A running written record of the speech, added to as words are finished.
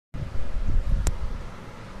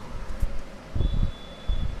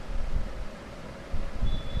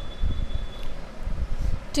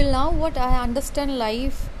Till now, what I understand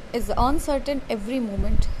life is uncertain every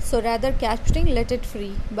moment. So rather capturing, let it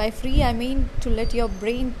free. By free, I mean to let your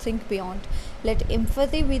brain think beyond. Let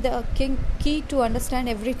empathy be the key to understand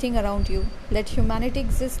everything around you. Let humanity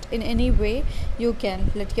exist in any way you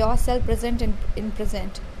can. Let yourself present in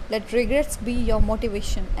present. Let regrets be your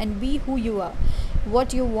motivation and be who you are,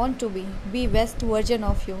 what you want to be. Be best version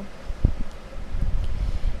of you.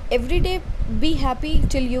 Every day be happy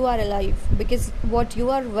till you are alive, because what you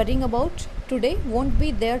are worrying about today won't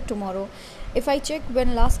be there tomorrow. If I check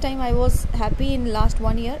when last time I was happy in last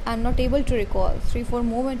 1 year, I'm not able to recall. 3-4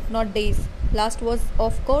 moments, not days. Last was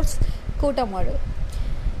of course quota model.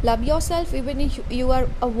 Love yourself even if you are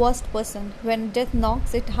a worst person. When death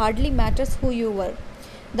knocks, it hardly matters who you were.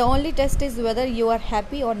 The only test is whether you are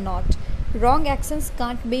happy or not. Wrong actions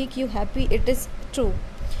can't make you happy, it is true.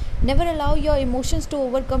 Never allow your emotions to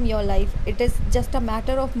overcome your life. It is just a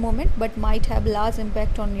matter of moment but might have large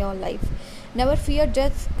impact on your life. Never fear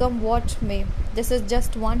death, come what may. This is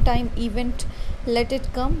just one time event. Let it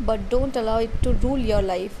come, but don't allow it to rule your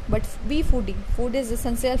life. But be foodie. Food is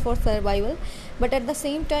essential for survival, but at the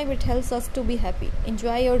same time it helps us to be happy.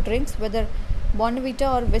 Enjoy your drinks, whether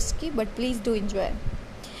Bonvita or whiskey, but please do enjoy.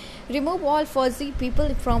 Remove all fuzzy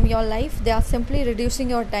people from your life. They are simply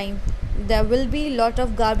reducing your time. There will be a lot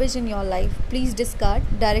of garbage in your life. Please discard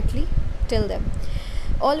directly. Tell them.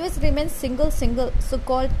 Always remain single.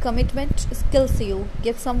 So-called commitment kills you.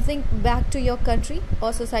 Give something back to your country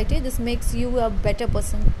or society. This makes you a better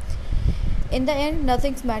person. In the end,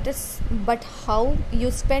 nothing matters, but how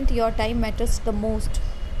you spent your time matters the most.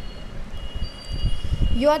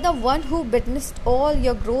 You are the one who witnessed all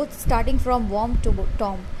your growth starting from worm to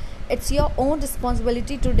tomb. It's your own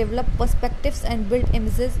responsibility to develop perspectives and build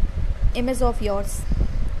image of yours.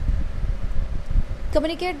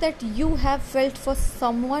 Communicate that you have felt for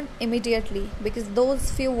someone immediately, because those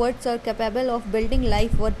few words are capable of building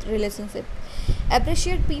life worth relationship.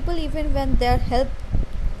 Appreciate people even when their help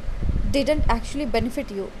didn't actually benefit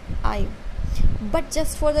you. But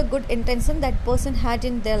just for the good intention that person had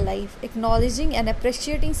in their life. Acknowledging and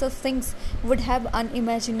appreciating such things would have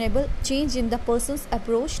unimaginable change in the person's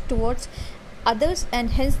approach towards others, and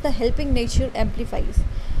hence the helping nature amplifies.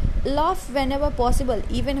 Laugh whenever possible,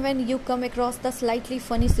 even when you come across the slightly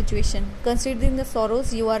funny situation, considering the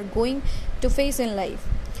sorrows you are going to face in life.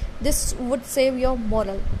 This would save your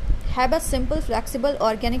moral. Have a simple, flexible,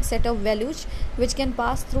 organic set of values which can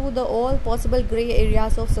pass through the all possible grey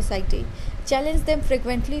areas of society. Challenge them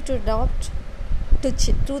frequently to adapt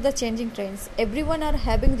to the changing trends. Everyone are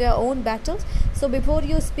having their own battles, so before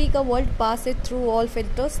you speak a word, pass it through all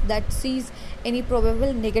filters that sees any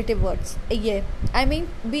probable negative words. I mean,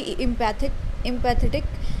 be empathetic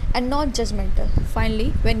and not judgmental.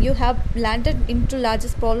 Finally, when you have landed into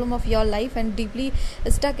largest problem of your life and deeply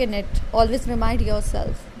stuck in it, always remind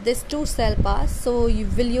yourself, this too shall pass, so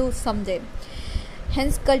will you someday.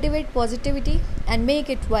 Hence, cultivate positivity and make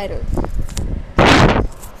it viral.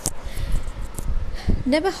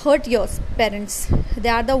 Never hurt your parents. They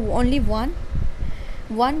are the only one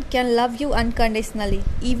can love you unconditionally,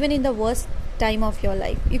 even in the worst time of your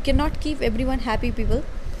life. You cannot keep everyone happy. People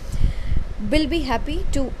will be happy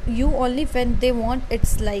to you only when they want.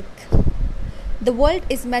 It's like the world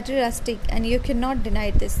is materialistic and you cannot deny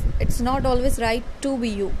this. It's not always right to be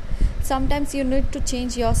you. Sometimes you need to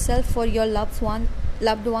change yourself for your loved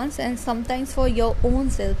ones, and sometimes for your own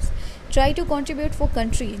selves. Try to contribute for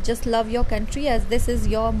country. Just love your country, as this is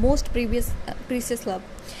your most precious love.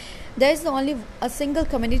 There is only a single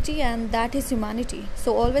community, and that is humanity.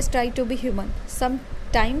 So always try to be human.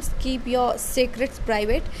 Sometimes keep your secrets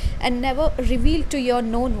private and never reveal to your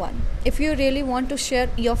known one. If you really want to share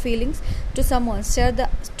your feelings to someone,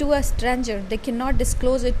 to a stranger. They cannot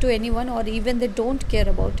disclose it to anyone, or even they don't care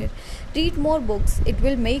about it. Read more books. It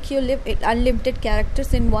will make you live unlimited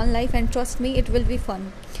characters in one life, and trust me, it will be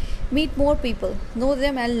fun. Meet more people, know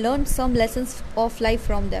them, and learn some lessons of life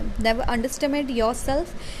from them. Never underestimate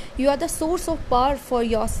yourself. You are the source of power for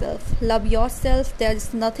yourself. Love yourself. There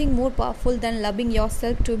is nothing more powerful than loving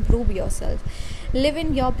yourself to improve yourself. Live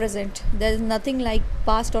in your present. There is nothing like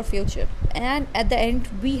past or future. And at the end,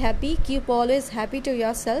 be happy. Keep always happy to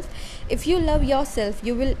yourself. If you love yourself,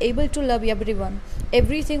 you will able to love everyone,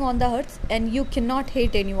 everything on the earth, and you cannot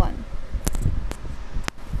hate anyone.